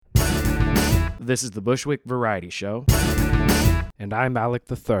This is the Bushwick Variety Show, and I'm Alec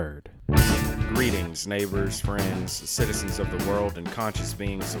III. Greetings, neighbors, friends, citizens of the world, and conscious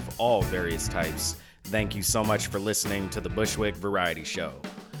beings of all various types. Thank you so much for listening to the Bushwick Variety Show.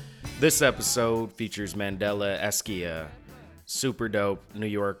 This episode features Mandela Eskia, super dope, New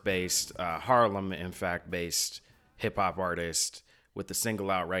York-based, Harlem, in fact, based hip-hop artist with a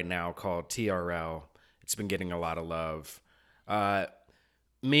single out right now called TRL. It's been getting a lot of love.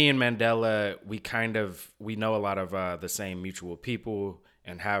 Me and Mandela, we know a lot of the same mutual people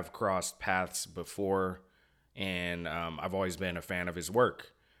and have crossed paths before. And I've always been a fan of his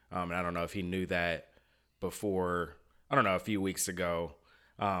work. And I don't know if he knew that before, a few weeks ago.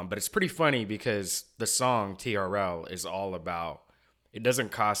 But it's pretty funny because the song TRL is all about, it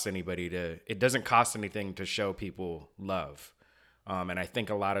doesn't cost anything to show people love. And I think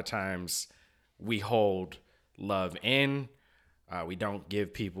a lot of times we hold love in. We don't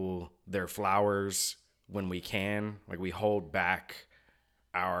give people their flowers when we can. Like, we hold back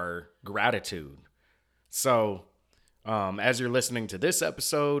our gratitude. So as you're listening to this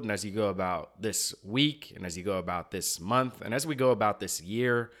episode, and as you go about this week, and as you go about this month, and as we go about this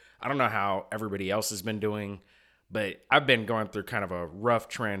year, I don't know how everybody else has been doing, but I've been going through kind of a rough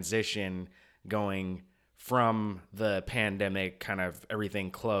transition, going from the pandemic, kind of everything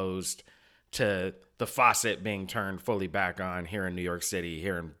closed, to the faucet being turned fully back on here in New York City,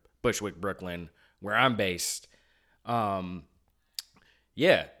 here in Bushwick, Brooklyn, where I'm based.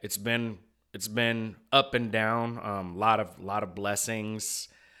 It's been up and down, lot of blessings.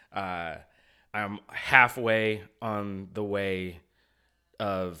 I'm halfway on the way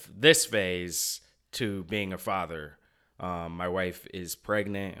of this phase to being a father. My wife is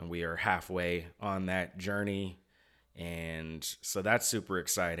pregnant, and we are halfway on that journey, and so that's super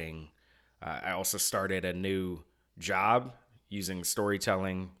exciting. I also started a new job using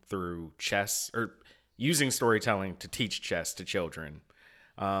storytelling through chess, or using storytelling to teach chess to children.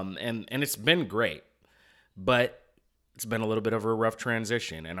 And it's been great, but it's been a little bit of a rough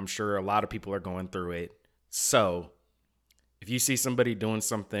transition, and I'm sure a lot of people are going through it. So if you see somebody doing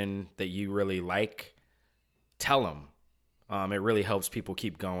something that you really like, tell them. It really helps people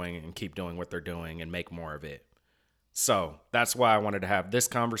keep going and keep doing what they're doing and make more of it. So that's why I wanted to have this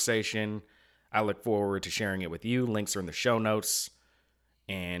conversation. I look forward to sharing it with you. Links are in the show notes.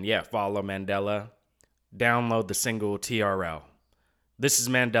 And yeah, follow Mandela. Download the single TRL. This is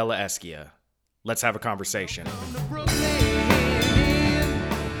Mandela Eskia. Let's have a conversation.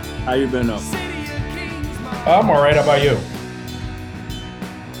 How you been, though? I'm all right. How about you?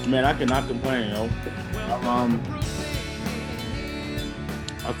 Man, I cannot complain, yo.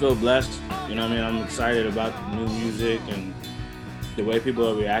 I feel blessed. You know what I mean? I'm excited about the new music and the way people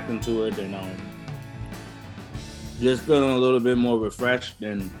are reacting to it, and just feeling a little bit more refreshed,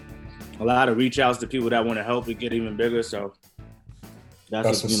 and a lot of reach outs to people that want to help it get even bigger. So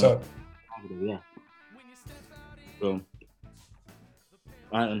that's what's up. Yeah. So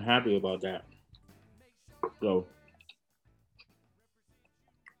I'm happy about that. So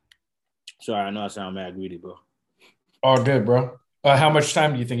sorry, I know I sound mad greedy, bro. All good, bro. How much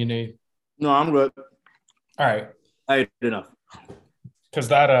time do you think you need? No, I'm good. All right. I ate enough. Because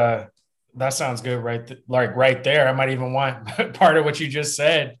that sounds good, right there. I might even want part of what you just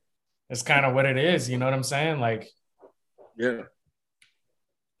said. It's kind of what it is. You know what I'm saying? Like, yeah,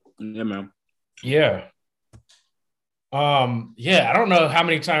 man. Yeah. I don't know how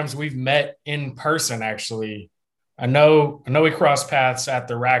many times we've met in person, actually. I know we crossed paths at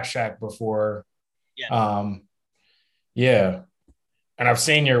the Rack Shack before. Yeah. Yeah. And I've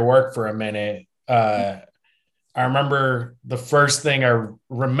seen your work for a minute. I remember the first thing I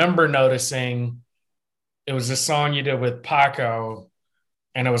remember noticing, it was a song you did with Paco,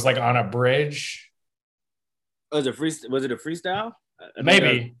 and it was like on a bridge. Was it a freestyle?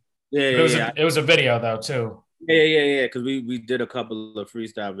 Maybe. Yeah. It was a video though too. Yeah. Because we did a couple of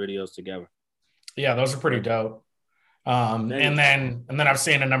freestyle videos together. Yeah, those are pretty dope. And then I've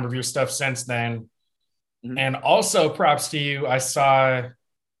seen a number of your stuff since then. Mm-hmm. And also props to you. I saw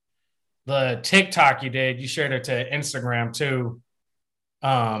the TikTok you did. You shared it to Instagram too,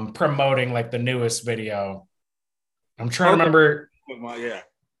 promoting like the newest video. I'm trying to remember. Yeah,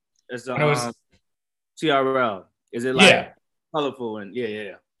 it's TRL. Is it like colorful and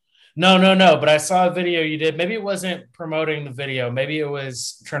yeah? No. But I saw a video you did. Maybe it wasn't promoting the video. Maybe it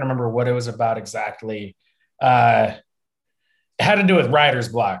was, I'm trying to remember what it was about exactly. It had to do with writer's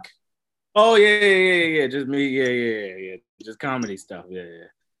block. Oh yeah. Just me. Yeah. Just comedy stuff. Yeah.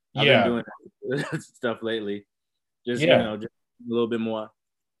 I've been doing stuff lately. Just just a little bit more,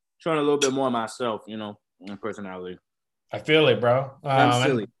 showing a little bit more of myself, and personality. I feel it, bro. I'm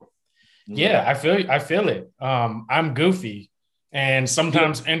silly. Yeah, I feel it. I'm goofy and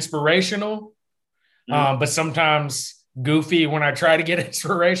sometimes inspirational, but sometimes goofy when I try to get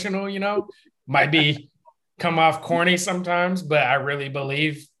inspirational, might be come off corny sometimes, but I really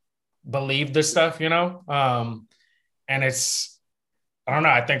believe this stuff, and it's, I don't know.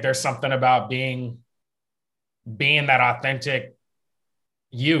 I think there's something about being that authentic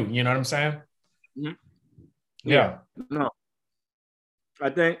you know what I'm saying? Mm-hmm. Yeah. No, I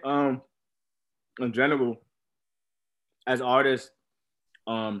think in general, as artists,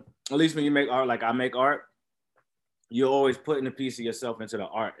 at least when you make art, like I make art, you're always putting a piece of yourself into the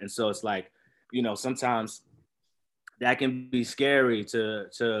art, and so it's like, sometimes that can be scary to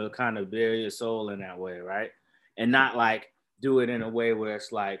kind of bury your soul in that way, right? And not like do it in a way where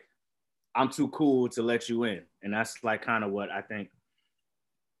it's like I'm too cool to let you in, and that's like kind of what I think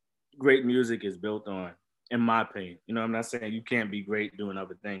great music is built on, in my opinion. I'm not saying you can't be great doing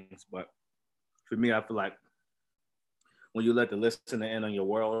other things, but for me, I feel like when you let the listener in on your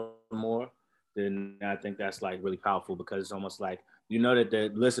world more, then I think that's like really powerful, because it's almost like that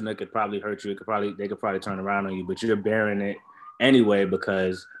the listener could probably hurt you. They could probably turn around on you, but you're bearing it anyway,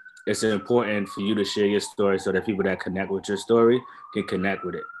 because it's important for you to share your story so that people that connect with your story can connect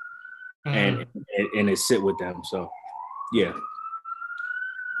with it, and it sit with them. So yeah.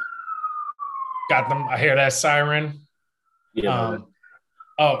 Got them. I hear that siren. Yeah.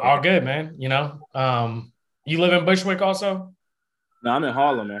 All good, man. You live in Bushwick also? No, I'm in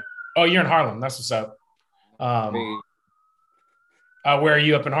Harlem, man. Oh, you're in Harlem. That's what's up. Where are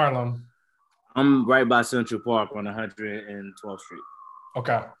you up in Harlem? I'm right by Central Park on 112th Street.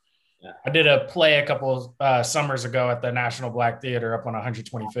 Okay. Yeah. I did a play a couple summers ago at the National Black Theater up on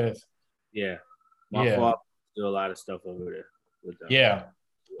 125th. Yeah. My father do a lot of stuff over there with them. Yeah.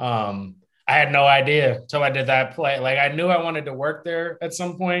 I had no idea until I did that play. Like, I knew I wanted to work there at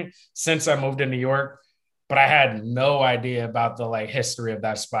some point since I moved to New York, but I had no idea about the like history of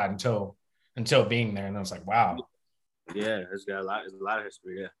that spot until being there. And I was like, wow. Yeah, it's got a lot of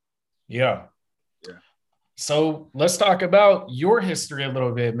history there. Yeah. Yeah. So let's talk about your history a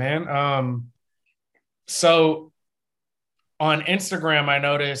little bit, man. So on Instagram, I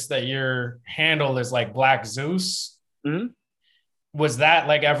noticed that your handle is like Black Zeus. Mm-hmm. Was that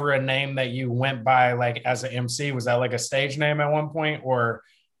like ever a name that you went by like as an MC? Was that like a stage name at one point, or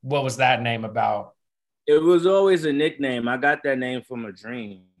what was that name about? It was always a nickname. I got that name from a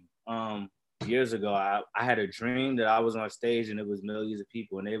dream. Years ago, I had a dream that I was on stage and it was millions of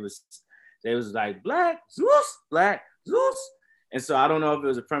people, and they was like Black Zeus. And so I don't know if it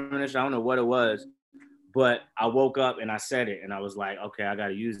was a premonition, I don't know what it was, but I woke up and I said it, and I was like, okay, I got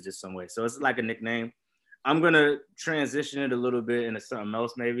to use this some way. So it's like a nickname. I'm gonna transition it a little bit into something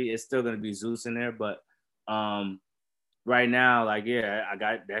else. Maybe it's still gonna be Zeus in there, but right now, like, yeah, I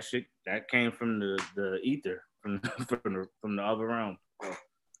got that shit that came from the ether, from the other realm.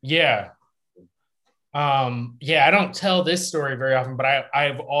 Yeah. Yeah, I don't tell this story very often, but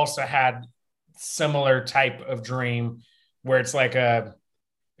I've also had similar type of dream where it's like a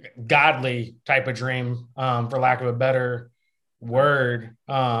godly type of dream, for lack of a better word,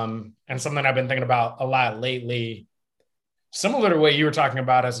 and something I've been thinking about a lot lately, similar to what you were talking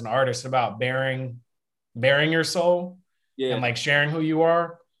about as an artist, about bearing your soul, and like sharing who you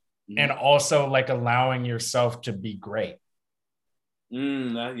are, and also like allowing yourself to be great.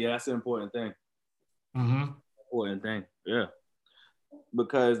 That's an important thing. Mm-hmm. Important thing, yeah,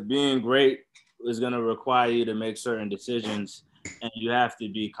 because being great is going to require you to make certain decisions, and you have to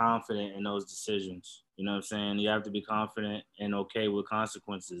be confident in those decisions. You know what I'm saying? You have to be confident and okay with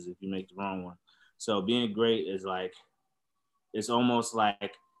consequences if you make the wrong one. So being great is like, it's almost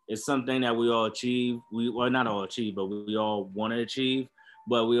like it's something that we all achieve. Not all achieve, but we all want to achieve.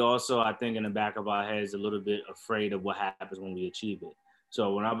 But we also, I think, in the back of our heads, a little bit afraid of what happens when we achieve it.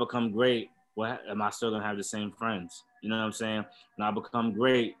 So when I become great, am I still gonna have the same friends? You know what I'm saying? When I become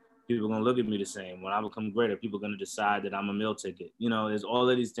great, people are gonna look at me the same. When I become great, are people gonna decide that I'm a meal ticket? There's all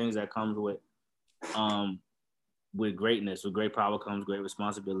of these things that comes with greatness. With great power comes great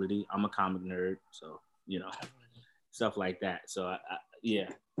responsibility. I'm a comic nerd, so stuff like that. So yeah.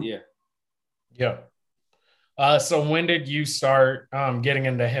 So when did you start getting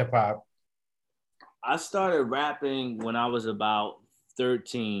into hip hop? I started rapping when I was about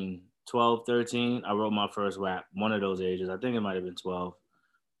 12, 13. I wrote my first rap, one of those ages. I think it might have been 12.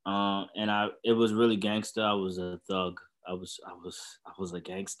 And it was really gangster. I was a thug. I was a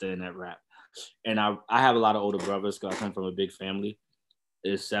gangster in that rap. And I have a lot of older brothers because I come from a big family.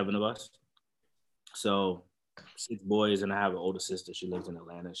 There's 7 of us. So 6 boys, and I have an older sister. She lives in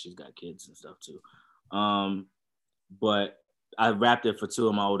Atlanta. She's got kids and stuff too. But I rapped it for two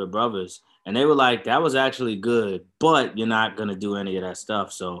of my older brothers, and they were like, "That was actually good, but you're not gonna do any of that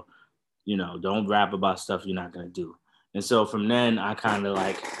stuff. So, don't rap about stuff you're not gonna do." And so from then, I kind of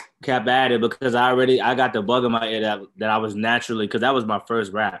like kept at it because I got the bug in my ear that I was naturally, because that was my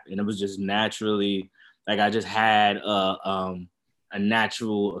first rap, and it was just naturally like I just had a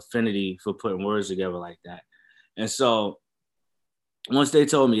natural affinity for putting words together like that. And so once they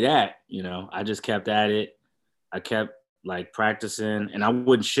told me that, I just kept at it. I kept like practicing, and I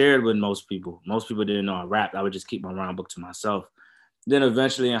wouldn't share it with most people. Most people didn't know I rapped. I would just keep my rhyme book to myself. Then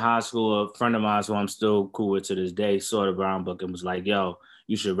eventually in high school, a friend of mine, who I'm still cool with to this day, saw the rhyme book and was like, "Yo,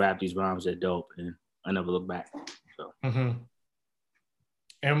 you should rap these rhymes. They're dope." And I never looked back. So. Mm-hmm.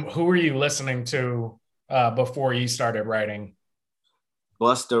 And who were you listening to before you started writing?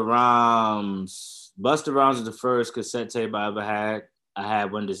 Busta Rhymes. Busta Rhymes is the first cassette tape I ever had. I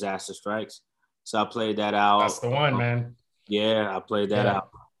had When Disaster Strikes. So I played that out. That's the one, man. Yeah, I played that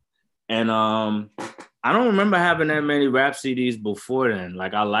out. And I don't remember having that many rap CDs before then.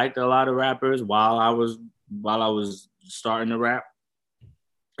 Like I liked a lot of rappers while I was starting to rap.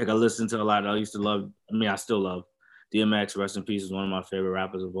 Like I listened to a lot. I used to love, I still love DMX, rest in peace, is one of my favorite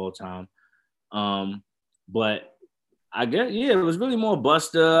rappers of all time. But I guess, it was really more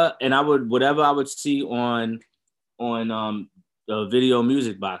Busta, and whatever I would see on the Video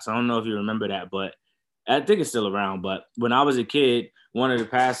Music Box. I don't know if you remember that, but I think it's still around. But when I was a kid, one of the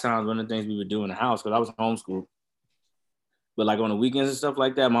pastimes, one of the things we would do in the house, because I was homeschooled, but like on the weekends and stuff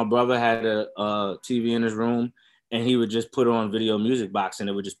like that, my brother had a TV in his room, and he would just put on Video Music Box, and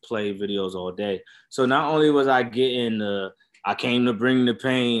it would just play videos all day. So not only was I getting I Came to Bring the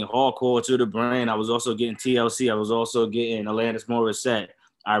Pain, Hardcore to the Brain, I was also getting TLC, I was also getting Alanis Morissette,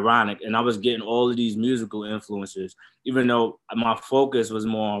 Ironic, and I was getting all of these musical influences, even though my focus was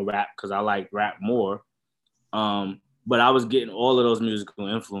more on rap because I like rap more. But I was getting all of those musical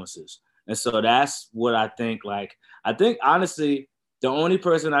influences. And so that's what I think, honestly, the only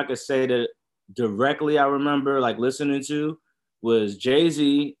person I could say that directly I remember like listening to was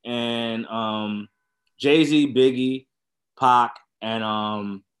Jay-Z and Jay-Z, Biggie, Pac,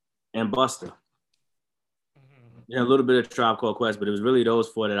 and Busta. Yeah, a little bit of Tribe Called Quest, but it was really those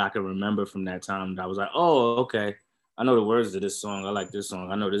four that I can remember from that time. That I was like, oh, okay, I know the words to this song. I like this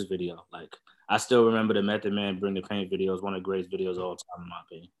song. I know this video. Like, I still remember the Method Man Bring the Pain video. It's one of the greatest videos of all time, in my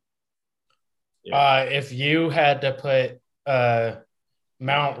opinion. Yeah. If you had to put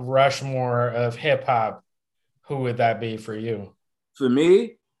Mount Rushmore of hip hop, who would that be for you? For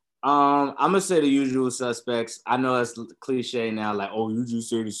me, I'm gonna say The Usual Suspects. I know that's cliche now, like, oh, you just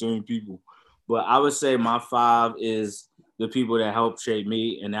say the same people. But I would say my five is the people that helped shape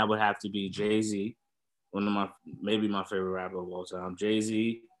me, and that would have to be Jay-Z, maybe my favorite rapper of all time.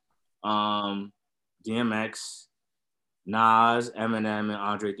 Jay-Z, DMX, Nas, Eminem, and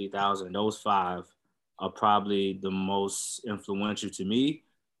Andre 3000. Those five are probably the most influential to me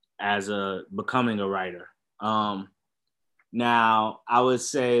as becoming a writer. Now, I would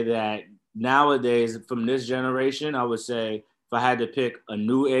say that nowadays, from this generation, I would say if I had to pick a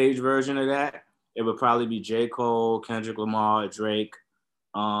new age version of that, it would probably be J. Cole, Kendrick Lamar, Drake,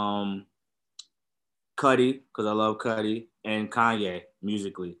 Cudi, because I love Cudi, and Kanye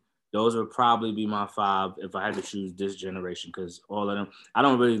musically. Those would probably be my five if I had to choose this generation, because all of them, I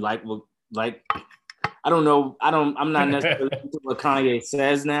don't really like I don't know. I'm not necessarily into what Kanye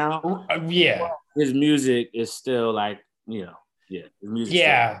says now. Yeah. His music is still like, his music.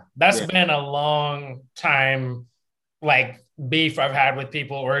 Yeah. That's been a long time, like, beef I've had with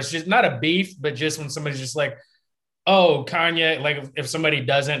people, or it's just not a beef, but just when somebody's just like, oh, Kanye, like if somebody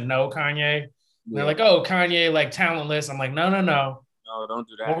doesn't know Kanye, they're like, oh, Kanye, like talentless. I'm like, no. No, don't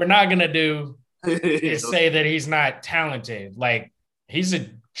do that. What we're not going to do is say that he's not talented. Like, he's a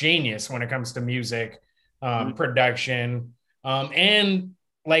genius when it comes to music, production, and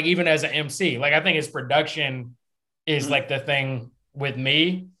like even as an MC. Like, I think his production is like the thing with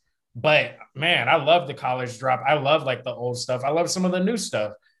me. But man, I love the College Drop. I love like the old stuff. I love some of the new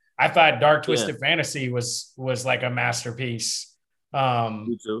stuff. I thought Dark Twisted Fantasy was like a masterpiece.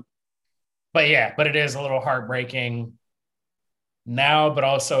 Me too. But it is a little heartbreaking now, but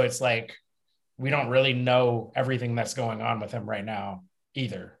also it's like we don't really know everything that's going on with him right now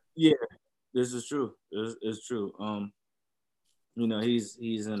either. Yeah, this is true. It's true.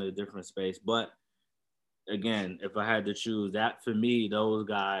 He's in a different space. But again, if I had to choose, that for me, those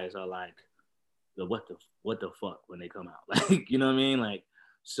guys are like the what the fuck when they come out. Like, you know what I mean? Like,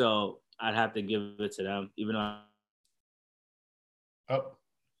 so I'd have to give it to them, even though. Oh,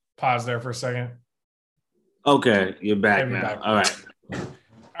 pause there for a second. Okay, you're back now. Back. All right.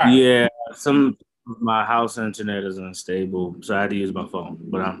 Yeah, some My house internet is unstable, so I had to use my phone.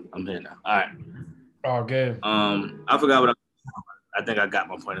 But I'm here now. All right. Oh, good. I forgot what I think I got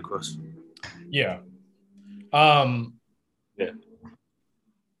my point across. Yeah. Yeah.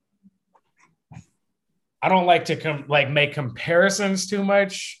 I don't like to make comparisons too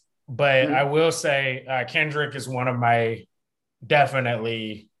much, but I will say Kendrick is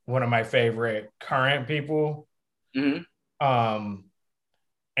definitely one of my favorite current people.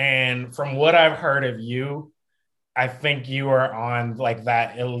 And from what I've heard of you, I think you are on like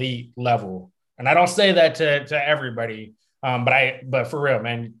that elite level. And I don't say that to everybody, but for real,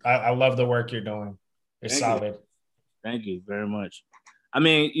 man, I love the work you're doing. It's solid. Thank you very much. I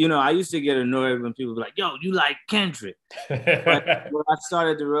mean, you know, I used to get annoyed when people were like, yo, you like Kendrick. But what I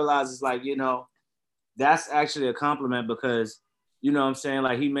started to realize is like, you know, that's actually a compliment because, you know what I'm saying?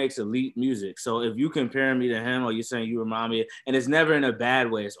 Like he makes elite music. So if you compare me to him or you're saying you remind me, and it's never in a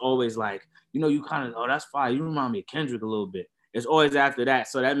bad way. It's always like, you know, you kind of, oh, that's fine. You remind me of Kendrick a little bit. It's always after that.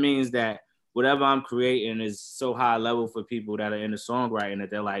 So that means that whatever I'm creating is so high level for people that are in the songwriting that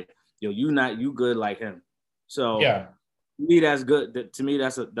they're like, yo, you good like him. So yeah. To me, that's good. To me,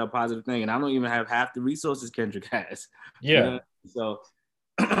 that's the positive thing. And I don't even have half the resources Kendrick has. Yeah. You know? So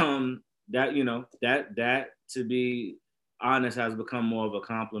that, you know, that to be honest has become more of a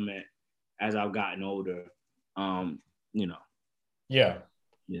compliment as I've gotten older. You know. Yeah.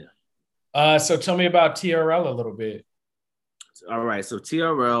 Yeah. So tell me about TRL a little bit. All right. So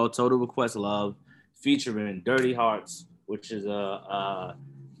TRL, Total Request Love, featuring Dirty Hearts, which is I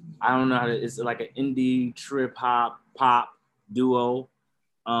don't know how to, it's like an indie trip hop pop duo.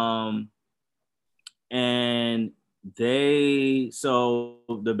 And so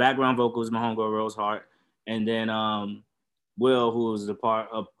the background vocals, my homegirl Rose Hart, and then Will, who was her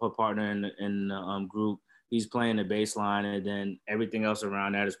partner in the group, he's playing the bass line, and then everything else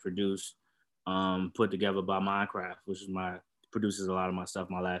around that is produced, put together by Minecraft, which is produces a lot of my stuff,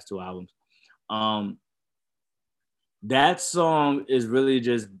 my last 2 albums. That song is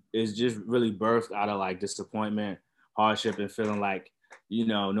just really birthed out of like disappointment, hardship, and feeling like, you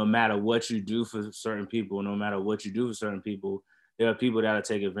know, no matter what you do for certain people, there are people that'll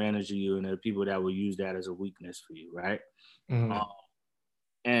take advantage of you, and there are people that will use that as a weakness for you, right? Mm-hmm.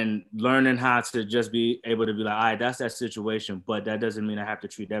 And learning how to just be able to be like, all right, that's that situation, but that doesn't mean I have to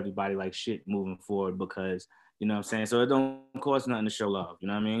treat everybody like shit moving forward because, you know what I'm saying? So it don't cost nothing to show love, you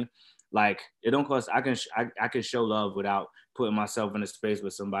know what I mean? Like it don't cost. I can show love without putting myself in a space where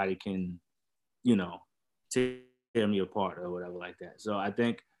somebody can, you know, tear me apart or whatever like that. So I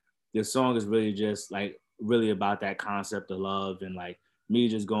think this song is really just like really about that concept of love and like me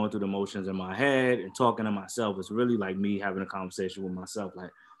just going through the motions in my head and talking to myself. It's really like me having a conversation with myself.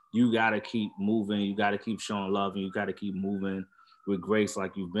 Like you gotta keep moving, you gotta keep showing love, and you gotta keep moving with grace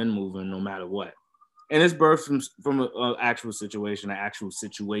like you've been moving no matter what. And it's birthed from an actual situation, actual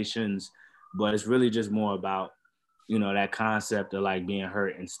situations, but it's really just more about, you know, that concept of like being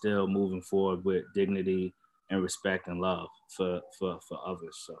hurt and still moving forward with dignity and respect and love for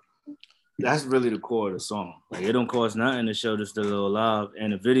others. So that's really the core of the song. Like it don't cost nothing to show just a little love,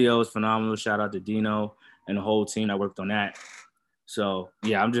 and the video is phenomenal. Shout out to Dino and the whole team that worked on that. So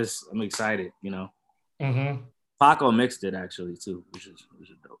yeah, I'm excited, you know. Mm-hmm. Paco mixed it actually too, which is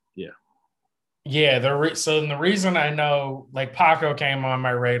dope. Yeah. Yeah, the reason I know like Paco came on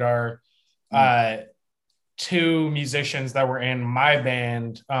my radar, two musicians that were in my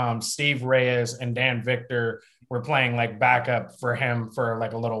band, Steve Reyes and Dan Victor, were playing like backup for him for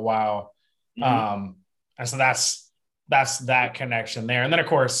like a little while. Mm-hmm. And so that's that connection there. And then of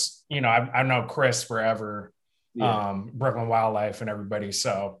course, you know, I know Chris forever, Brooklyn Wildlife and everybody.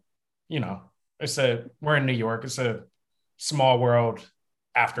 So, you know, we're in New York. It's a small world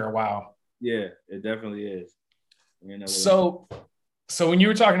after a while. Yeah, it definitely is. So when you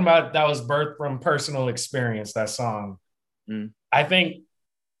were talking about that was birthed from personal experience, that song, I think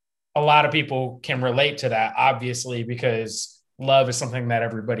a lot of people can relate to that, obviously, because love is something that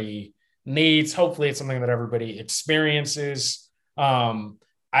everybody needs. Hopefully it's something that everybody experiences.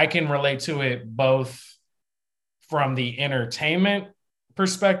 I can relate to it both from the entertainment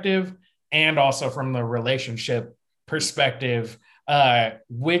perspective and also from the relationship perspective,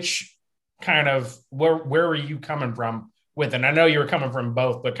 which kind of where were you coming from with it? And I know you were coming from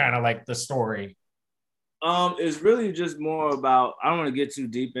both, but kind of like the story. It's really just more about, I don't want to get too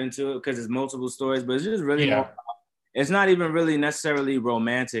deep into it because it's multiple stories, but it's just really more about, it's not even really necessarily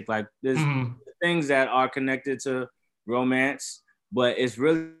romantic. Like there's things that are connected to romance, but it's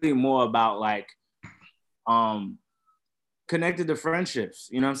really more about like connected to friendships.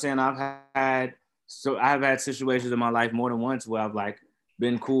 You know what I'm saying? I've had situations in my life more than once where I've like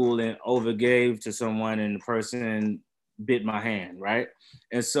been cool and overgave to someone and the person bit my hand, right?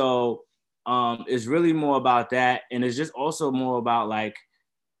 And so it's really more about that. And it's just also more about like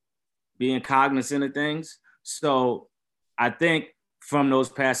being cognizant of things. So I think from those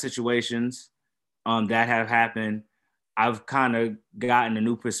past situations that have happened, I've kind of gotten a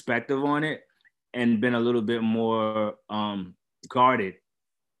new perspective on it and been a little bit more guarded.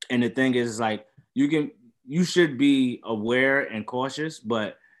 And the thing is, like, you should be aware and cautious,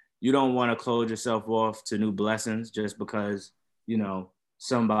 but you don't want to close yourself off to new blessings just because, you know,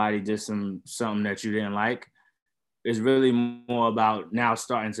 somebody did something that you didn't like. It's really more about now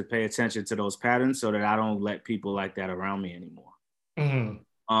starting to pay attention to those patterns so that I don't let people like that around me anymore.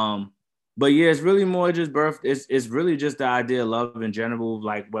 Mm-hmm. But yeah, it's really more just birth. It's really just the idea of love in general,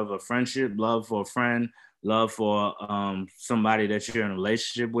 like whether friendship, love for a friend, love for somebody that you're in a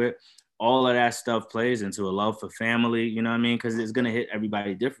relationship with. All of that stuff plays into a love for family, you know what I mean? Because it's gonna hit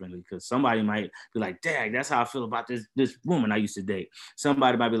everybody differently. Because somebody might be like, "Dang, that's how I feel about this woman I used to date."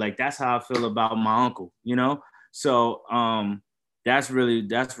 Somebody might be like, "That's how I feel about my uncle," you know. So that's really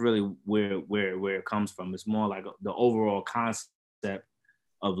where it comes from. It's more like the overall concept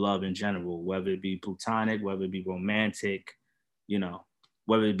of love in general, whether it be platonic, whether it be romantic, you know,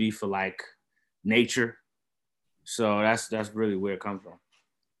 whether it be for like nature. So that's really where it comes from.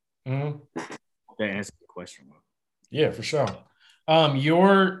 Mm-hmm. That answers the question. Yeah, for sure.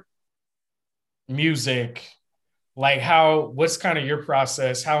 Your music, like what's kind of your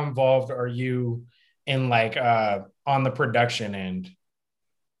process? How involved are you in like on the production end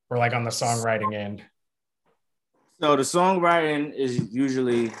or like on the songwriting end? So the songwriting is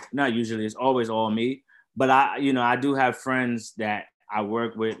it's always all me. But I do have friends that I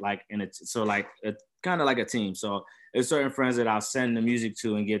work with, like so like it's kind of like a team. So there's certain friends that I'll send the music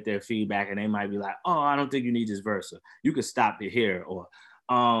to and get their feedback, and they might be like, "Oh, I don't think you need this verse. Or, you could stop it here," or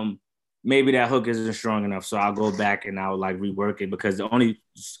maybe that hook isn't strong enough. So I'll go back and I'll like rework it because the only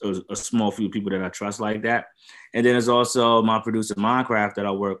a small few people that I trust like that. And then there's also my producer Minecraft that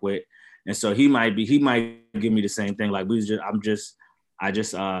I work with. And so he might give me the same thing. Like I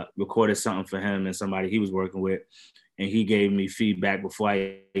just recorded something for him and somebody he was working with, and he gave me feedback before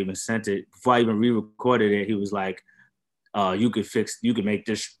I even sent it. Before I even re-recorded it, he was like, you could make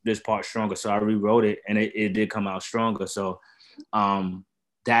this part stronger. So I rewrote it and it did come out stronger. So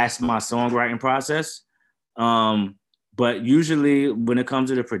that's my songwriting process. But usually when it comes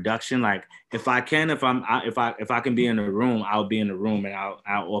to the production, like if I can be in the room, I'll be in the room and I'll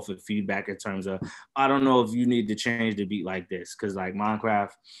offer feedback in terms of, I don't know if you need to change the beat like this. Cause like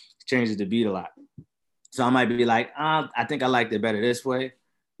Minecraft changes the beat a lot. So I might be like, I think I liked it better this way.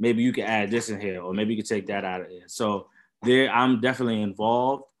 Maybe you can add this in here, or maybe you can take that out of here. So I'm definitely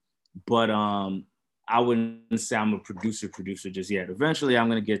involved, but I wouldn't say I'm a producer just yet. Eventually I'm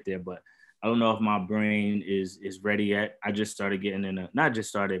gonna get there, but I don't know if my brain is ready yet. I just started getting not just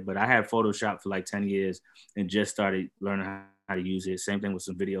started, but I had Photoshop for like 10 years and just started learning how to use it. Same thing with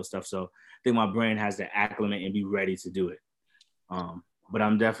some video stuff. So I think my brain has to acclimate and be ready to do it. But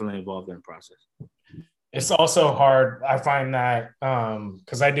I'm definitely involved in the process. It's also hard. I find that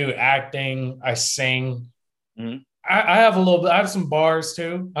because I do acting, I sing. Mm-hmm. I have I have some bars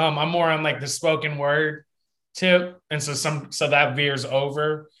too. I'm more on like the spoken word tip. And so that veers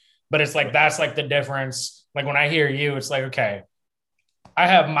over. But it's like, that's like the difference. Like when I hear you, it's like, okay, I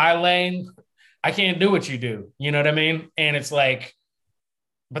have my lane. I can't do what you do. You know what I mean? And it's like,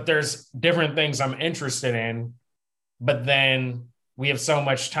 but there's different things I'm interested in. But then we have so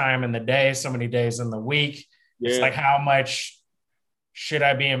much time in the day, so many days in the week. Yeah. It's like, how much should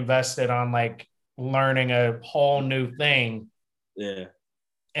I be invested on like learning a whole new thing? Yeah.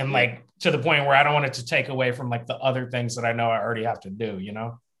 And like to the point where I don't want it to take away from like the other things that I know I already have to do, you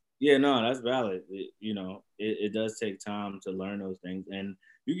know? Yeah, no, that's valid. It does take time to learn those things, and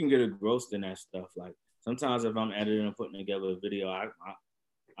you can get engrossed in that stuff. Like sometimes if I'm editing and putting together a video,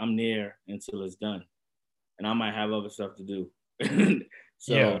 I'm near until it's done, and I might have other stuff to do.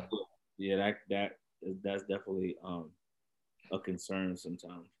 So yeah, that's definitely a concern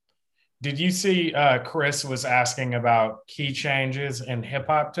sometimes. Did you see Chris was asking about key changes in hip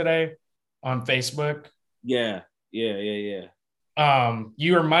hop today on Facebook? Yeah.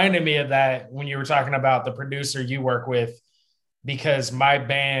 You reminded me of that when you were talking about the producer you work with, because my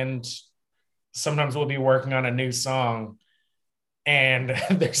band sometimes will be working on a new song and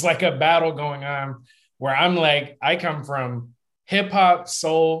there's like a battle going on where I'm like, I come from hip hop,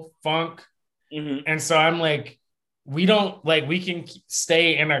 soul, funk. Mm-hmm. And so I'm like, we can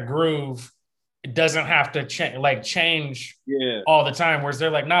stay in a groove. It doesn't have to change all the time. Whereas they're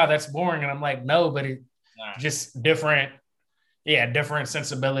like, nah, that's boring. And I'm like, no, but it just different Yeah, different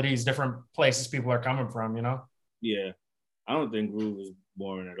sensibilities, different places people are coming from, you know? Yeah. I don't think groove is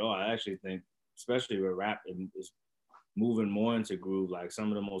boring at all. I actually think, especially with rap, is moving more into groove. Like some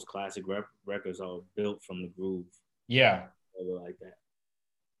of the most classic records are built from the groove. Yeah. Like that.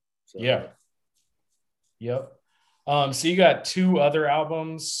 So, yeah. Yep. So you got two other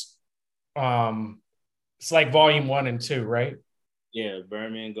albums. It's like volume 1 and 2, right? Yeah,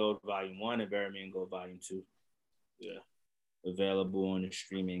 Bury Me in Gold Volume 1 and Bury Me in Gold Volume 2. Yeah. Available on the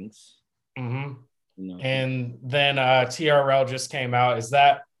streamings. Mm-hmm. You know. And then TRL just came out. Is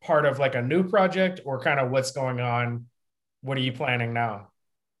that part of like a new project or kind of what's going on? What are you planning now?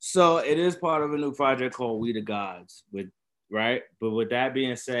 So it is part of a new project called We the Gods, right? But with that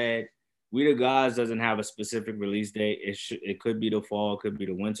being said, We the Gods doesn't have a specific release date. It could be the fall, it could be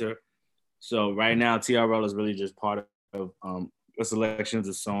the winter. So right now, TRL is really just part of a selections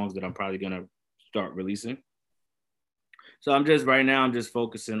of songs that I'm probably gonna start releasing. So I'm just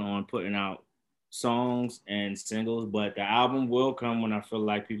focusing on putting out songs and singles, but the album will come when I feel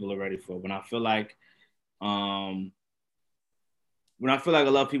like people are ready for it. When I feel like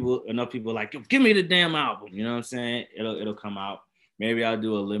enough people are like, yo, give me the damn album. You know what I'm saying? It'll come out. Maybe I'll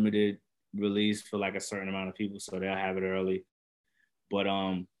do a limited release for like a certain amount of people so they'll have it early. But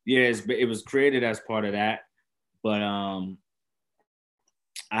yeah, it was created as part of that. But I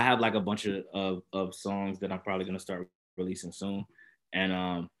have like a bunch of songs that I'm probably gonna start releasing soon.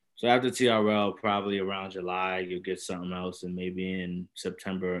 And so after TRL, probably around July, you'll get something else, and maybe in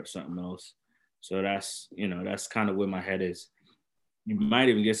September something else. So that's kind of where my head is. You might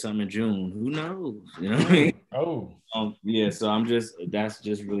even get something in June. Who knows? You know what I mean? Oh. Yeah. So that's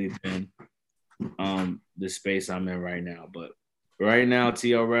just really been the space I'm in right now. But right now,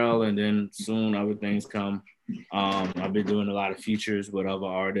 TRL, and then soon other things come. I've been doing a lot of features with other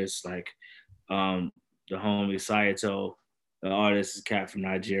artists, like the homie Sayato, the artist is cat from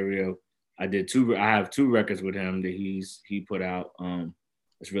Nigeria. I have two records with him that he put out.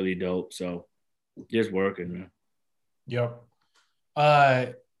 It's really dope. So just working, man. Yep.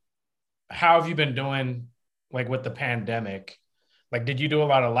 How have you been doing like with the pandemic? Like, did you do a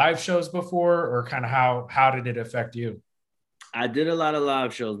lot of live shows before, or kind of how did it affect you? I did a lot of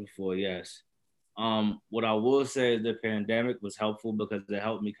live shows before, yes. What I will say is the pandemic was helpful because it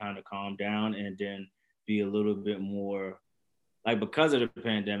helped me kind of calm down and then be a little bit more like, because of the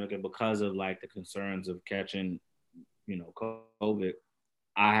pandemic and because of like the concerns of catching, COVID,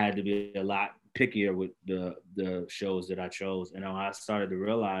 I had to be a lot pickier with the shows that I chose. And I started to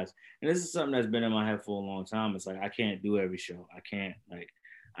realize, and this is something that's been in my head for a long time. It's like, I can't do every show. I can't, like,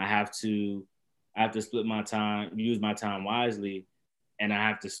 I have to split my time, use my time wisely. And I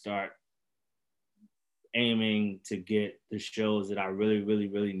have to start aiming to get the shows that I really, really,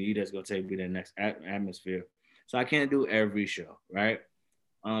 really need that's going to take me to the next atmosphere. So I can't do every show, right?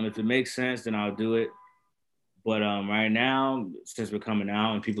 If it makes sense, then I'll do it. But right now, since we're coming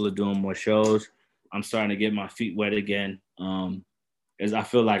out and people are doing more shows, I'm starting to get my feet wet again. As I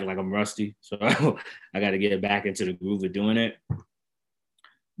feel like I'm rusty, so I got to get back into the groove of doing it.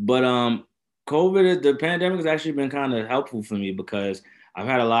 But the pandemic has actually been kind of helpful for me because I've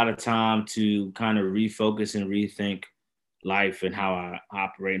had a lot of time to kind of refocus and rethink life and how I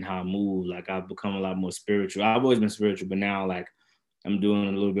operate and how I move. Like, I've become a lot more spiritual. I've always been spiritual, but now like I'm doing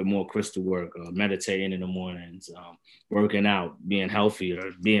a little bit more crystal work, meditating in the mornings, working out, being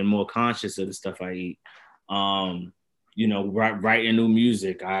healthier, being more conscious of the stuff I eat. Writing new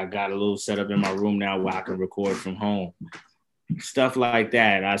music. I got a little setup in my room now where I can record from home. Stuff like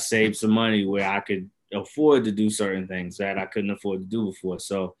that. I saved some money where I could afford to do certain things that I couldn't afford to do before.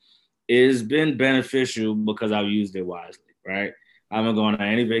 So it's been beneficial because I've used it wisely, right? I haven't gone on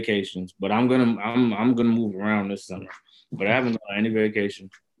any vacations, but I'm gonna move around this summer. But I haven't gone on any vacation.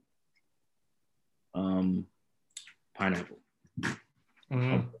 Pineapple.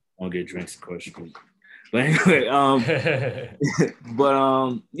 Mm-hmm. I'll get drinks, of course. But anyway,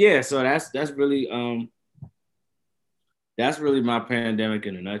 yeah. So that's really my pandemic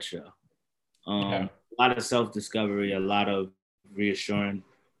in a nutshell. A lot of self-discovery, a lot of reassuring,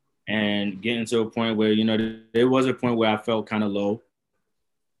 and getting to a point where, there was a point where I felt kind of low.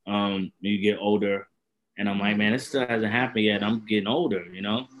 You get older, and I'm like, man, this still hasn't happened yet. I'm getting older,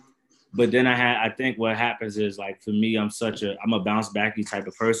 But then I think what happens is, like, for me, I'm a bounce backy type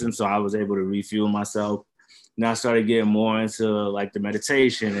of person. So I was able to refuel myself. And I started getting more into like the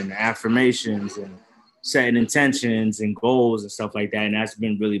meditation and the affirmations and setting intentions and goals and stuff like that. And that's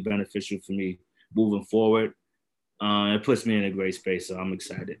been really beneficial for me moving forward. It puts me in a great space. So I'm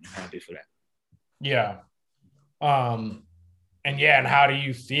excited and happy for that. Yeah. And how do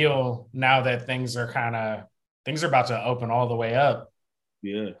you feel now that things are kind of things are about to open all the way up.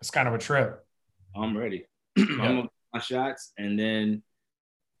 Yeah. It's kind of a trip. I'm ready. I'm gonna get my shots and then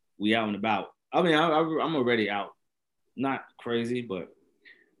we out and about. I mean, I'm already out. Not crazy, but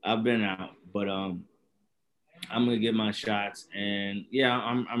I've been out. But I'm gonna get my shots and yeah,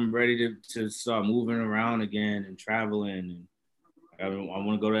 I'm ready to start moving around again and traveling. And I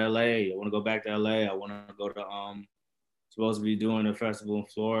want to go to LA. I want to go back to LA. I want to go to supposed to be doing a festival in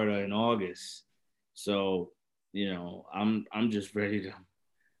Florida in August. So, you know, I'm just ready to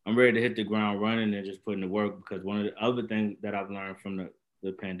hit the ground running and just put in the work, because one of the other things that I've learned from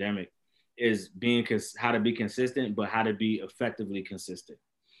the pandemic is how to be consistent, but how to be effectively consistent.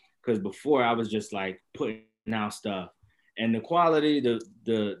 Because before I was just like putting out stuff, and the quality, the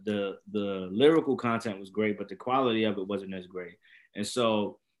lyrical content was great, but the quality of it wasn't as great. And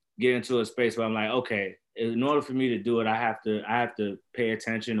so get into a space where I'm like, okay, in order for me to do it, I have to pay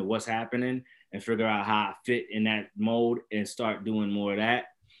attention to what's happening and figure out how I fit in that mode and start doing more of that.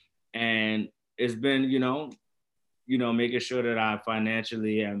 And it's been, making sure that I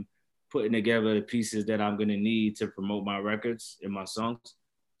financially am putting together the pieces that I'm going to need to promote my records and my songs.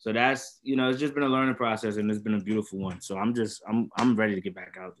 So that's, it's just been a learning process, and it's been a beautiful one. So I'm ready to get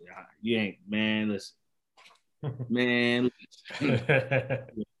back out there. You ain't, man, listen. Man.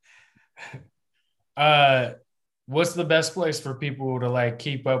 What's the best place for people to like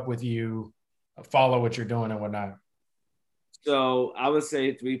keep up with you, follow what you're doing and whatnot? So I would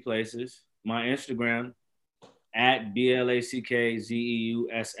say 3 places. My Instagram at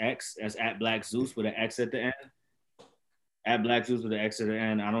BLACKZEUSX. That's at Black Zeus with an X at the end. At Black Zeus with an X at the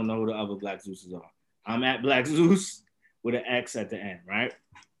end. I don't know who the other Black Zeuses are. I'm at Black Zeus with an X at the end, right?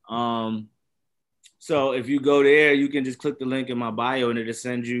 So if you go there, you can just click the link in my bio and it'll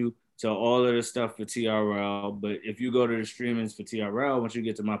send you to all of the stuff for TRL. But if you go to the streamings for TRL, once you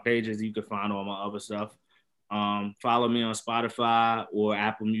get to my pages, you can find all my other stuff. Follow me on Spotify or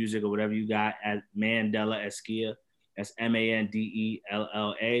Apple Music or whatever you got at Mandela Eskia. That's MANDELLA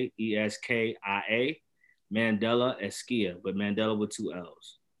ESKIA. Mandela Eskia, but Mandela with 2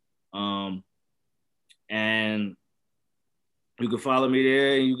 L's. And you can follow me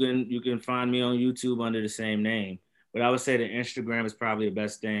there. You can find me on YouTube under the same name. But I would say the Instagram is probably the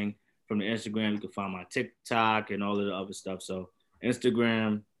best thing. From the Instagram, you can find my TikTok and all of the other stuff. So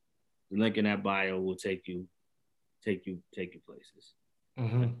Instagram, the link in that bio will take you places.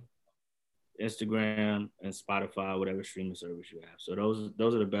 Mm-hmm. Instagram and Spotify, whatever streaming service you have. So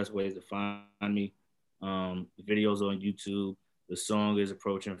those are the best ways to find me. The videos on YouTube. The song is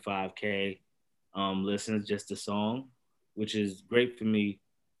approaching 5K listens, just the song, which is great for me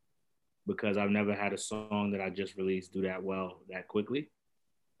because I've never had a song that I just released do that well that quickly.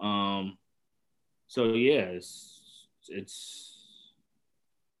 So yeah, it's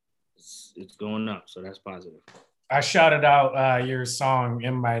going up, so that's positive. I shouted out your song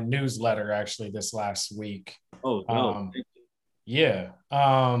in my newsletter actually this last week. Oh, no. Yeah.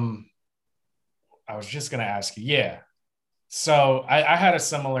 I was just gonna ask you. Yeah. So I had a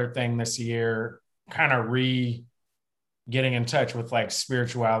similar thing this year, kind of getting in touch with like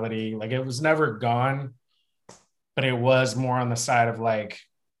spirituality. Like it was never gone, but it was more on the side of like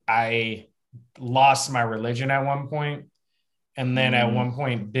I lost my religion at one point, and then at one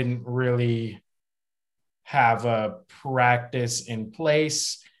point didn't really have a practice in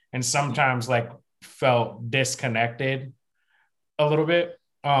place, and sometimes like felt disconnected a little bit.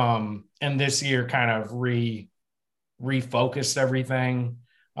 And this year kind of refocused everything.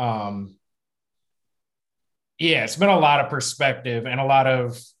 Yeah, it's been a lot of perspective and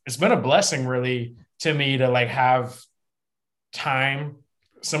it's been a blessing really to me to like have time.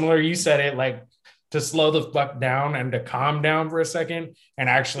 Similar, you said it, like to slow the fuck down and to calm down for a second and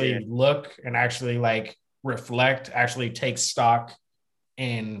actually look and actually like reflect, actually take stock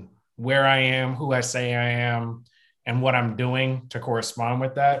in where I am, who I say I am, and what I'm doing to correspond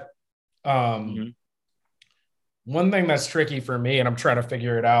with that. One thing that's tricky for me, and I'm trying to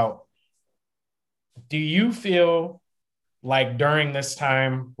figure it out, do you feel like during this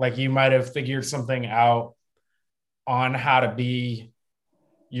time, like you might have figured something out on how to be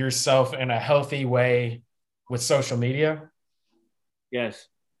yourself in a healthy way with social media? Yes,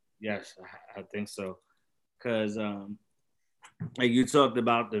 I think so. Because like you talked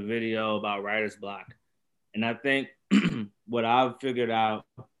about the video about writer's block. And I think what I've figured out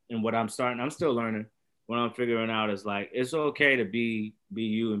and what I'm still learning, what I'm figuring out is like, it's okay to be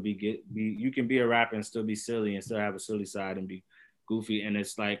you and you can be a rapper and still be silly and still have a silly side and be goofy. And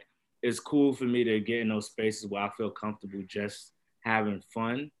it's like, it's cool for me to get in those spaces where I feel comfortable just having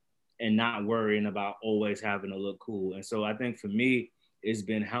fun and not worrying about always having to look cool. And so I think for me, it's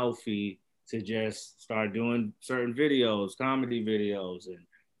been healthy to just start doing certain videos, comedy videos, and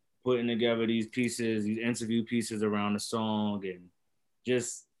putting together these pieces, these interview pieces around the song, and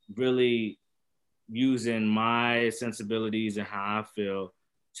just really using my sensibilities and how I feel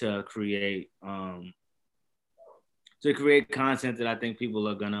to create content that I think people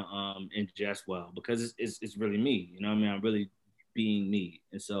are gonna ingest well, because it's really me. You know what I mean? I'm really being me,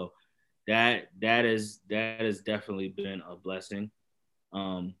 and so that has definitely been a blessing.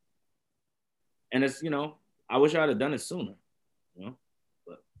 And it's, I wish I'd have done it sooner.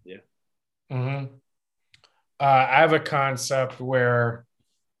 But yeah. Mm-hmm. I have a concept where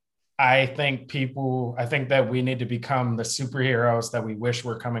I think that we need to become the superheroes that we wish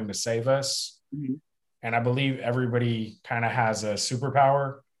were coming to save us. Mm-hmm. And I believe everybody kind of has a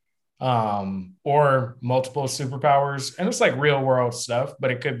superpower, or multiple superpowers. And it's like real world stuff,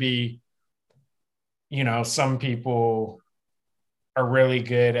 but it could be, some people are really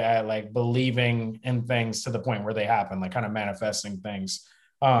good at like believing in things to the point where they happen, like kind of manifesting things.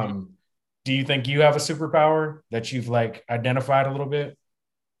 Do you think you have a superpower that you've like identified a little bit?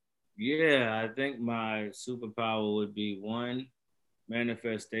 Yeah, I think my superpower would be, one,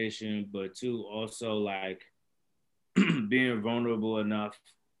 manifestation, but two, also like being vulnerable enough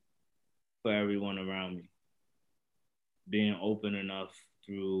for everyone around me, being open enough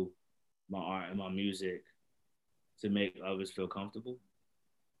through my art and my music to make others feel comfortable.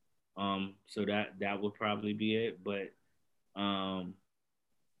 So that would probably be it. But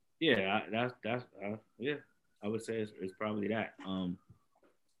yeah, yeah, I would say it's probably that.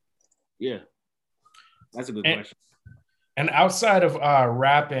 Yeah, that's a good question. And outside of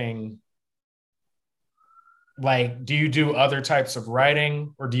rapping, like, do you do other types of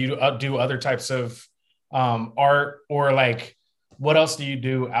writing, or do you do other types of art, or like, what else do you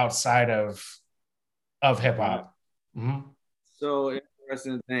do outside of hip hop? Mm-hmm. So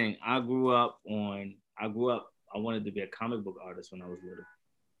interesting thing. I wanted to be a comic book artist when I was little.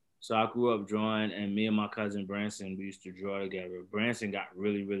 So I grew up drawing, and me and my cousin Branson, we used to draw together. Branson got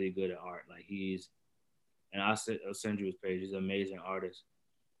really, really good at art. Like and I'll send you his page. He's an amazing artist.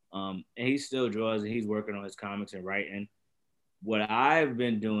 And he still draws, and he's working on his comics and writing. What I've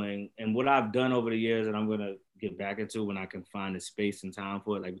been doing and what I've done over the years, and I'm going to get back into when I can find the space and time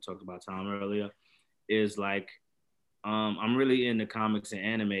for it, like we talked about time earlier, is like, I'm really into comics and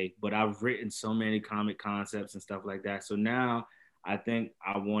anime, but I've written so many comic concepts and stuff like that. So now I think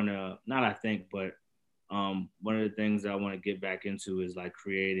one of the things that I want to get back into is like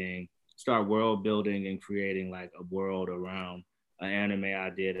start world building and creating like a world around an anime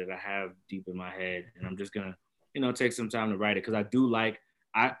idea that I have deep in my head. And I'm just going to, take some time to write it. Cause I do I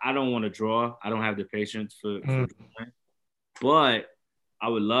don't want to draw. I don't have the patience for drawing, but I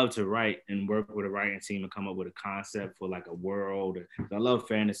would love to write and work with a writing team and come up with a concept for like a world. I love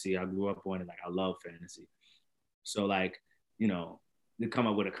fantasy. I grew up on it. Like, I love fantasy. So like, to come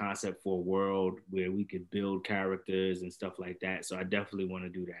up with a concept for a world where we could build characters and stuff like that. So I definitely want to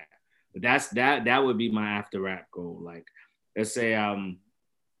do that. But that would be my after rap goal. Like, let's say I'm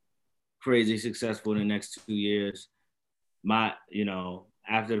crazy successful in the next 2 years.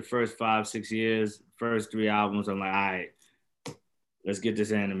 After the first 5-6 years, first 3 albums, I'm like, all right, let's get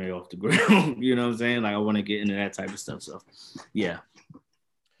this anime off the ground. You know what I'm saying? Like, I want to get into that type of stuff. So, yeah.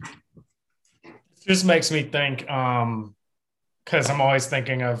 It just makes me think, because I'm always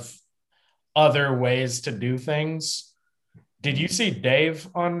thinking of other ways to do things. Did you see Dave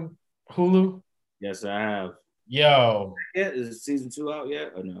on Hulu? Yes, I have. Yo. Yeah, is season 2 out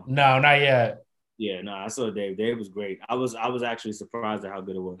yet or no? No, not yet. Yeah, no, I saw Dave. Dave was great. I was actually surprised at how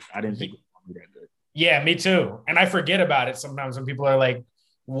good it was. I didn't think it would be that good. Yeah, me too. And I forget about it sometimes when people are like,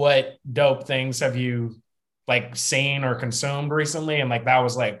 what dope things have you like seen or consumed recently? And like, that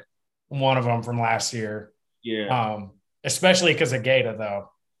was like one of them from last year. Yeah. Especially because of Gator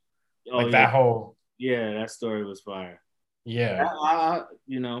though. Oh, like, that whole. Yeah, that story was fire. Yeah.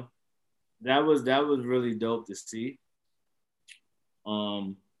 That was really dope to see.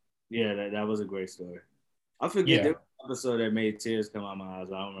 Yeah, that was a great story. I forget the episode that made tears come out my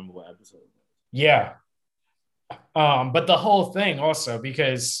eyes. I don't remember what episode it was. Yeah. But the whole thing also,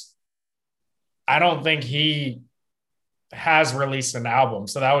 because I don't think he has released an album.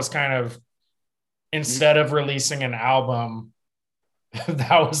 So that was kind of, instead of releasing an album,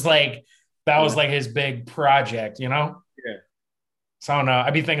 that was like his big project, Yeah. So I don't know.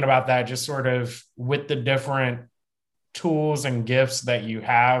 I'd be thinking about that, just sort of with the different tools and gifts that you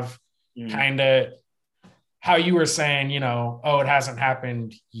have, kind of how you were saying, it hasn't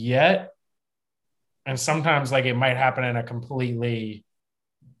happened yet. And sometimes like it might happen in a completely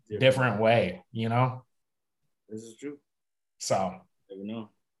different way, This is true. So, never know.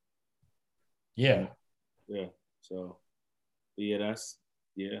 Yeah. Yeah. So, yeah,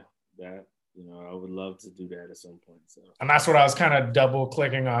 that, I would love to do that at some point. So, and that's what I was kind of double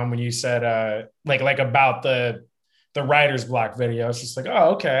clicking on when you said like about the writer's block video. It's just like,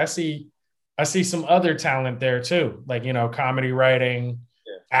 oh, okay, I see some other talent there too, like comedy writing,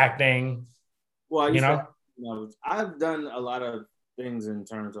 acting. Well, I've done a lot of things in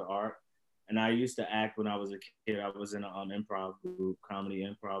terms of art, and I used to act when I was a kid. I was in an improv group, comedy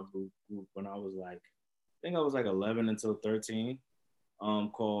improv group when I was like, I think I was like 11 until 13,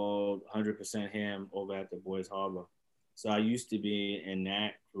 called 100% Ham over at the Boys Harbor. So I used to be in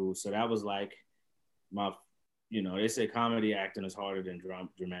that group. So that was like my, they say comedy acting is harder than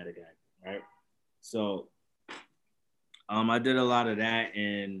dramatic acting, right? So I did a lot of that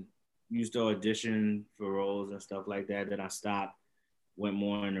and used to audition for roles and stuff like that. Then I stopped, went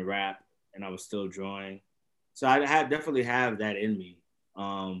more into rap, and I was still drawing. So I definitely have that in me.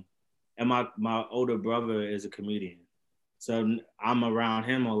 And my older brother is a comedian. So I'm around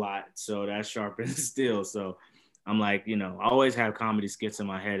him a lot. So that's sharpened still. So I'm like, I always have comedy skits in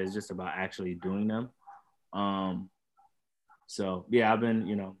my head. It's just about actually doing them. So yeah, I've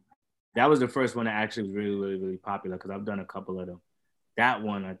been, that was the first one that actually was really, really, really popular because I've done a couple of them. That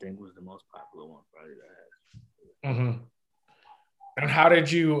one I think was the most popular one probably that I had. Mm-hmm. And how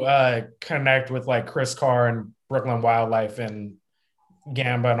did you connect with like Chris Carr and Brooklyn Wildlife and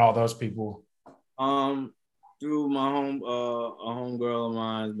Gamba and all those people? Through my a homegirl of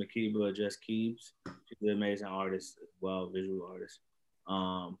mine, Makiba Just Keebs. She's an amazing artist as well, visual artist.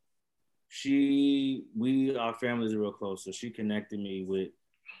 Our families are real close, so she connected me with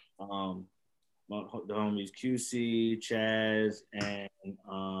the homies QC, Chaz, and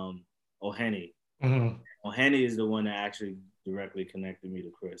O'Henny. Mm-hmm. O'Henny is the one that actually directly connected me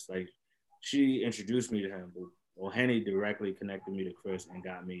to Chris. Like, she introduced me to him, but O'Henny directly connected me to Chris and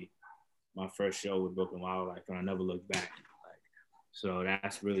got me my first show with Brooklyn Wildlife, and I never looked back. So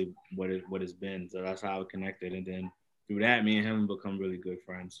that's really what it's been. So that's how I connected, and then through that, me and him become really good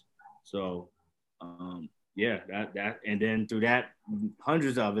friends. So, that, and then through that,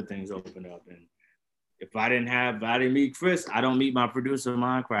 hundreds of other things opened up. And if I didn't meet Chris, I don't meet my producer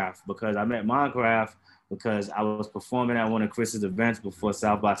Minecraft, because I met Minecraft because I was performing at one of Chris's events before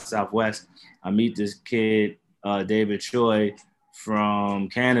South by Southwest. I meet this kid, David Choi from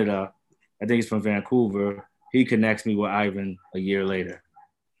Canada. I think he's from Vancouver. He connects me with Ivan a year later,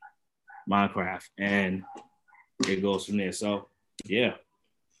 Minecraft, and it goes from there. So, yeah.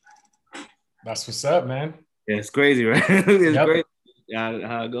 That's what's up, man. Yeah, it's crazy, right? It's crazy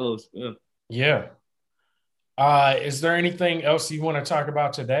how it goes. Yeah. Is there anything else you want to talk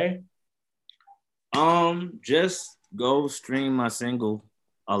about today? Just go stream my single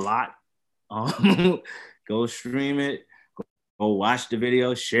a lot. Go stream it. Go watch the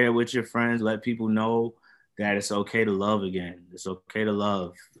video. Share it with your friends. Let people know that it's okay to love again. It's okay to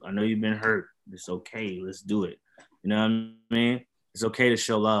love. I know you've been hurt. It's okay. Let's do it. You know what I mean? It's okay to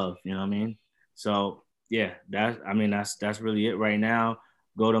show love. You know what I mean? So yeah, that's really it right now.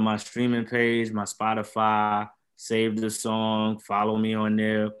 Go to my streaming page, my Spotify, save the song, follow me on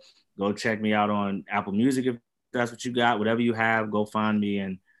there. Go check me out on Apple Music if that's what you got. Whatever you have, go find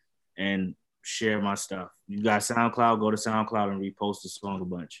me and share my stuff. You got SoundCloud, go to SoundCloud and repost the song a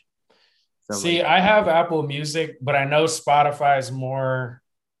bunch. See, I have Apple Music, but I know Spotify is more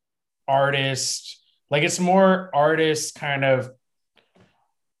artist, like it's more artist kind of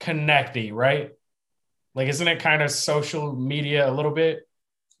connecty, right? Like, isn't it kind of social media a little bit?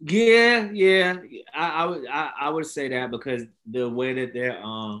 Yeah. I would say that because the way that their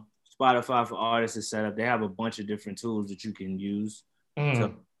Spotify for artists is set up, they have a bunch of different tools that you can use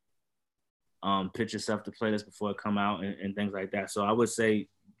to pitch yourself to playlists before it come out and things like that. So I would say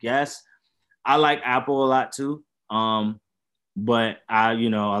yes. I like Apple a lot too. But a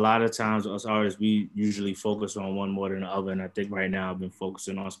lot of times us artists, we usually focus on one more than the other. And I think right now I've been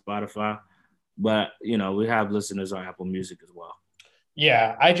focusing on Spotify, but we have listeners on Apple Music as well.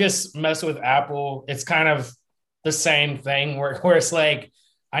 Yeah. I just mess with Apple. It's kind of the same thing where it's like,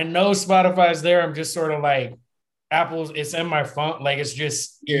 I know Spotify's there. I'm just sort of like Apple's, it's in my phone. Like, it's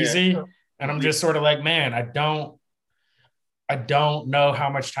just easy. And I'm just sort of like, man, I don't know how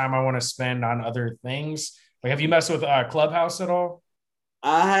much time I want to spend on other things. Like, have you messed with Clubhouse at all?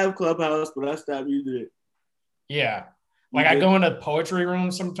 I have Clubhouse, but I stopped using it. Yeah. Like, I go into poetry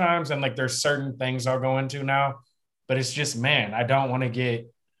rooms sometimes, and like there's certain things I'll go into now, but it's just, man, I don't want to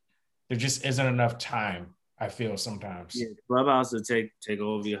there just isn't enough time, I feel sometimes. Yeah, Clubhouse will take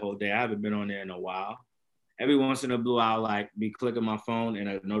over your whole day. I haven't been on there in a while. Every once in a blue, I'll like be clicking my phone and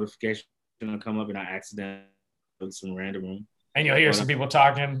a notification will come up and I accidentally put some random room. And you'll hear some people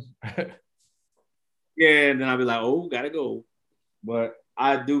talking. Yeah, and then I'll be like, oh, gotta go. But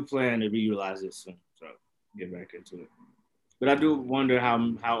I do plan to reutilize it soon, so get back into it. But I do wonder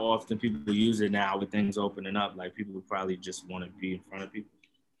how often people use it now with things opening up. Like people probably just want to be in front of people.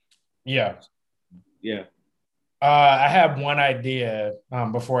 Yeah. Yeah. I have one idea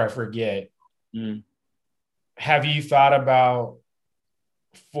before I forget. Mm. Have you thought about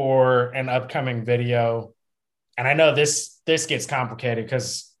for an upcoming video? And I know this gets complicated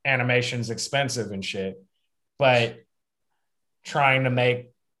because animation's expensive and shit, but trying to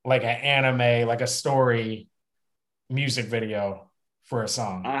make like an anime, like a story music video for a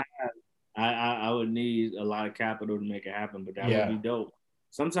song. I would need a lot of capital to make it happen, but that Yeah. would be dope.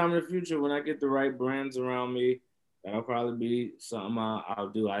 Sometime in the future, when I get the right brands around me, that'll probably be something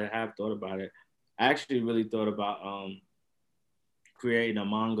I'll do. I have thought about it. I actually really thought about creating a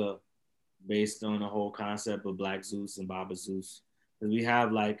manga based on the whole concept of Black Zeus and Baba Zeus. Because we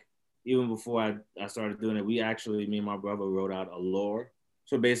have like, even before I started doing it, me and my brother wrote out a lore.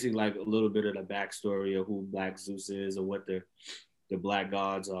 So basically like a little bit of the backstory of who Black Zeus is or what the Black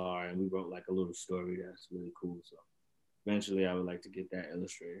gods are. And we wrote like a little story that's really cool. So eventually I would like to get that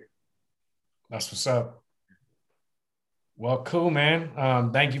illustrated. That's what's up. Well, cool,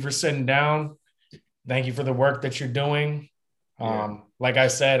 man. Thank you for sitting down. Thank you for the work that you're doing. Like I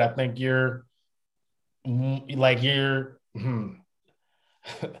said, I think you're like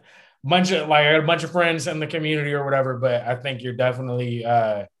bunch of friends in the community or whatever, but I think you're definitely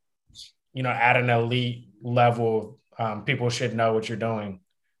at an elite level. People should know what you're doing.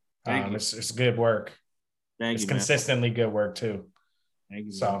 It's good work. It's consistently good work too. Thank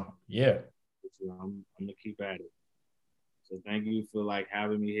you. So yeah. I'm gonna keep at it. So thank you for like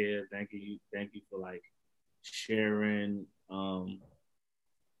having me here. Thank you for like sharing,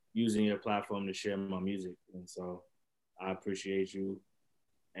 using your platform to share my music. And so I appreciate you.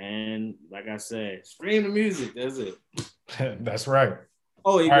 And like I said, stream the music. That's it. That's right.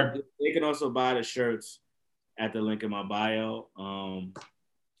 Oh, they can also buy the shirts at the link in my bio.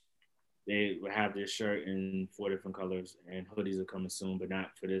 They have this shirt in 4 different colors, and hoodies are coming soon, but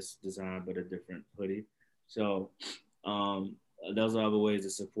not for this design, but a different hoodie. So those are other ways to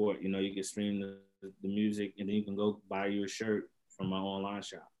support. You can stream the music, and then you can go buy your shirt from my online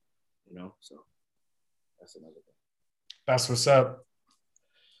shop. So that's another thing. That's what's up.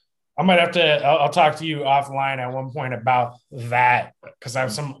 I might have to, I'll talk to you offline at one point about that because I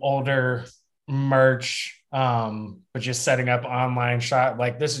have some older merch, but just setting up online shop.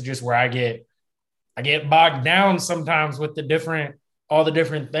 Like this is just where I get bogged down sometimes with all the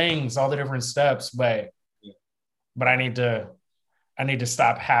different things, all the different steps, but I need to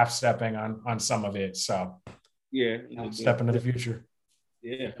stop half stepping on some of it. So yeah, step into the future.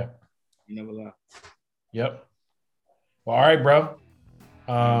 Yeah. You never lie. Yep. Well, all right, bro.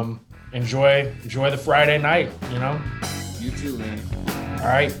 Enjoy the Friday night, You too, man. All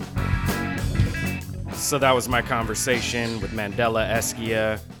right. So that was my conversation with Mandela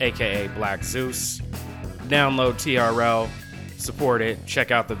Eskia, aka Black Zeus. Download TRL, support it,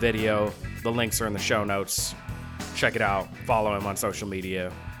 check out the video. The links are in the show notes. Check it out. Follow him on social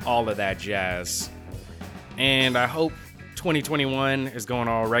media. All of that jazz. And I hope 2021 is going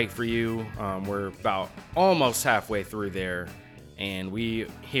all right for you. We're about almost halfway through there. And we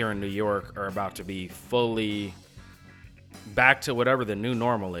here in New York are about to be fully back to whatever the new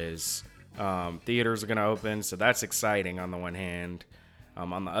normal is. Theaters are going to open, so that's exciting on the one hand.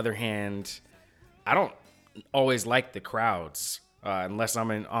 On the other hand, I don't always like the crowds. Unless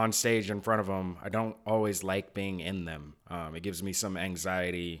I'm on stage in front of them, I don't always like being in them. It gives me some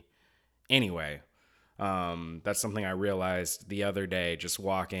anxiety anyway. That's something I realized the other day, just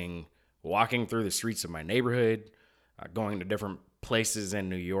walking through the streets of my neighborhood, going to different places in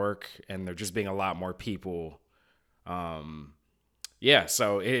New York, and there just being a lot more people.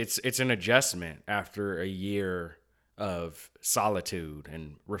 So it's an adjustment after a year of solitude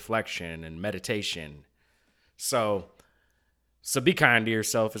and reflection and meditation. So be kind to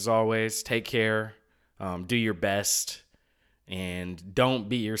yourself as always. Take care. Do your best. And don't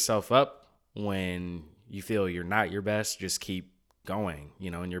beat yourself up when you feel you're not your best. Just keep going,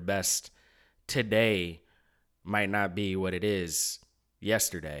 and your best today might not be what it is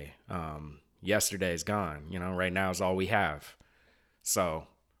yesterday. Yesterday's gone. Right now is all we have. So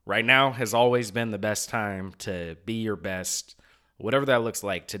right now has always been the best time to be your best, whatever that looks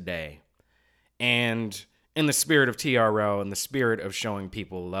like today. And in the spirit of TRL, in the spirit of showing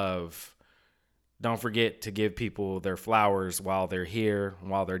people love, don't forget to give people their flowers while they're here,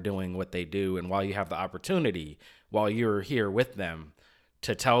 while they're doing what they do, and while you have the opportunity, while you're here with them,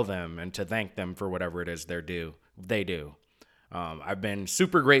 to tell them and to thank them for whatever it is they do. I've been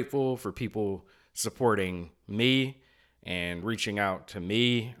super grateful for people supporting me and reaching out to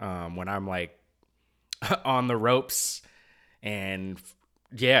me when I'm like on the ropes and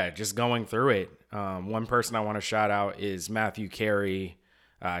just going through it. One person I want to shout out is Matthew Carey.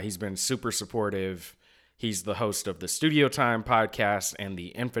 He's been super supportive. He's the host of the Studio Time podcast and the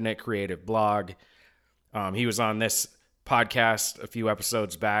Infinite Creative blog. He was on this podcast a few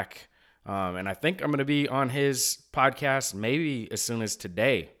episodes back. And I think I'm going to be on his podcast maybe as soon as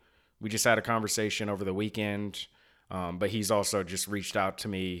today. We just had a conversation over the weekend. But he's also just reached out to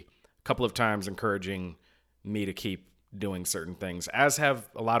me a couple of times encouraging me to keep doing certain things, as have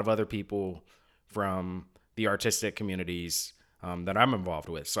a lot of other people from the artistic communities that I'm involved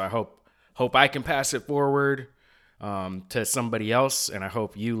with. So I hope I can pass it forward to somebody else, and I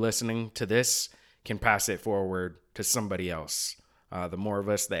hope you listening to this can pass it forward to somebody else. The more of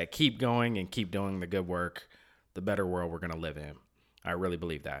us that keep going and keep doing the good work, the better world we're going to live in. I really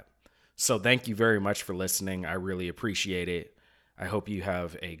believe that. So thank you very much for listening. I really appreciate it. I hope you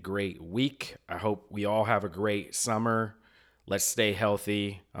have a great week. I hope we all have a great summer. Let's stay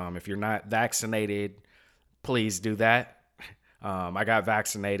healthy. If you're not vaccinated, please do that. I got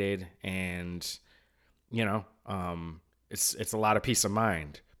vaccinated, and it's a lot of peace of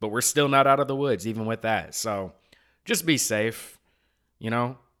mind. But we're still not out of the woods, even with that. So just be safe.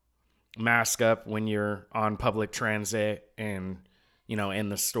 Mask up when you're on public transit and in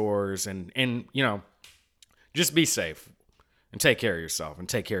the stores, and just be safe and take care of yourself and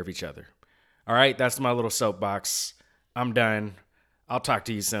take care of each other. All right, that's my little soapbox. I'm done. I'll talk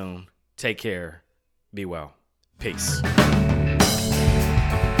to you soon. Take care. Be well. Peace.